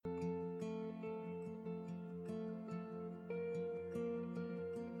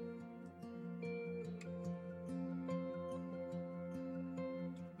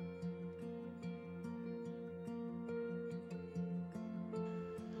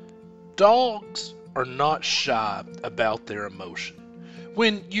Dogs are not shy about their emotion.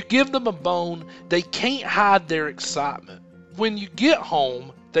 When you give them a bone, they can't hide their excitement. When you get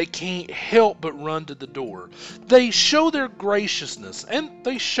home, they can't help but run to the door. They show their graciousness, and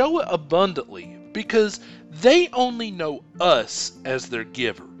they show it abundantly because they only know us as their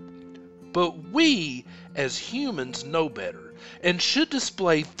giver. But we, as humans, know better and should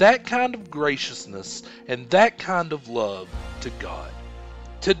display that kind of graciousness and that kind of love to God.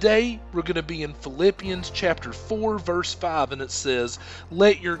 Today, we're going to be in Philippians chapter 4, verse 5, and it says,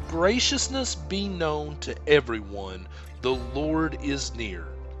 "Let your graciousness be known to everyone. The Lord is near."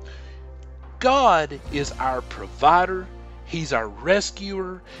 God is our provider. He's our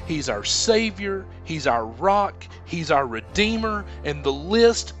rescuer. He's our savior. He's our rock. He's our redeemer. And the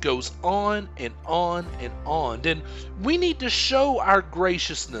list goes on and on and on. And we need to show our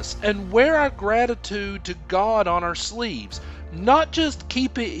graciousness and wear our gratitude to God on our sleeves. Not just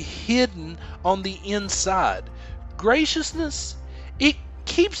keep it hidden on the inside. Graciousness, it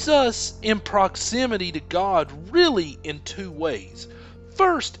keeps us in proximity to God really in two ways.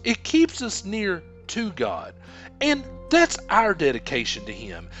 First, it keeps us near to God. And that's our dedication to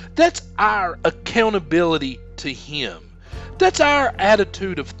Him. That's our accountability to Him. That's our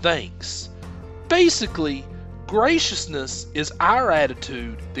attitude of thanks. Basically, graciousness is our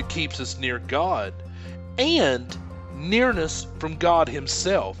attitude that keeps us near God and nearness from God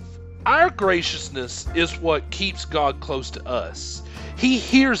Himself. Our graciousness is what keeps God close to us. He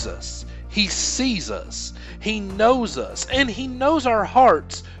hears us. He sees us. He knows us. And He knows our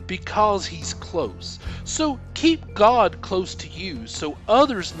hearts because He's close. So keep God close to you so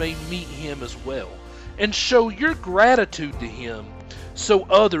others may meet Him as well. And show your gratitude to Him so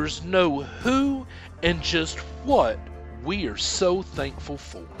others know who and just what we are so thankful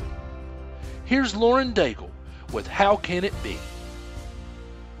for. Here's Lauren Daigle with How Can It Be?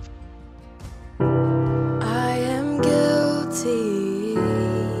 I am guilty,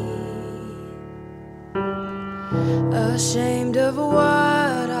 ashamed of what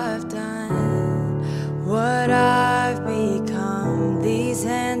I've done, what I've become. These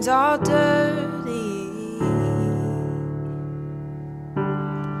hands are dirty.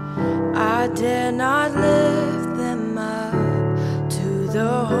 I dare not lift them up to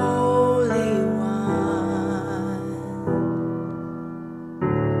the Holy One.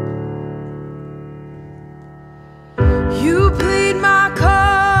 You plead my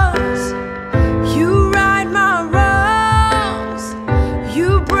cause, you right my wrongs,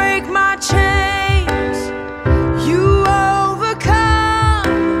 you break my chains, you overcome,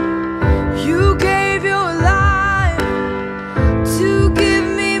 you gave your life to give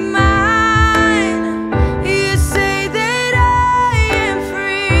me mine. You say that I am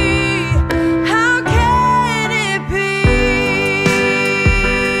free. How can it be?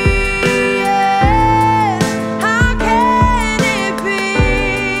 How can it be?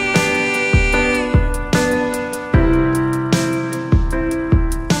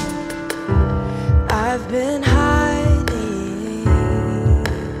 I've been hiding,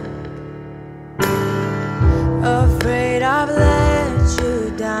 afraid I've let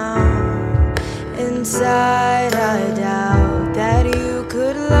you down. Inside I doubt that you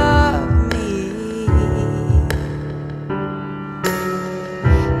could love me,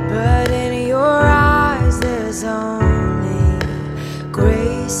 but in your eyes there's only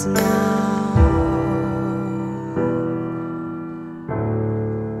grace now.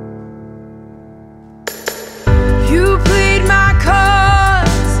 You plead my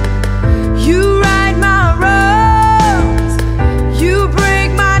cause, you right my wrongs, you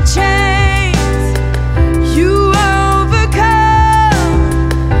break my chains, you overcome,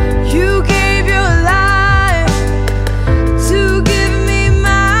 you gave your life to give me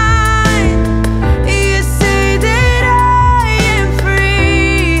mine. You say that I am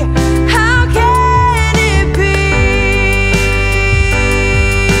free. How can it be?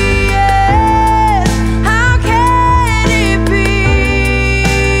 How can it be?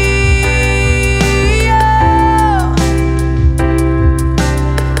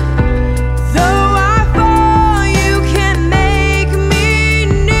 Though I fall, you can make me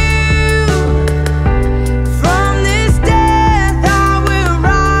new. From this death I will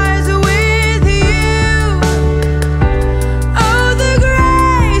rise with you. Oh, the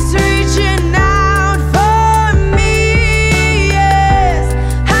grace reaching out for me, yes.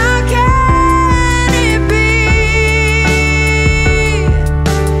 How can it be?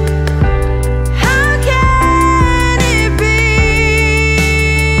 How can it be?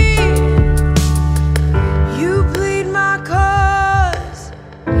 You plead my cause,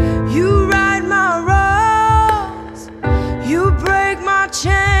 you right my wrongs, you break my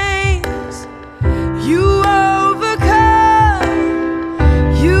chains, You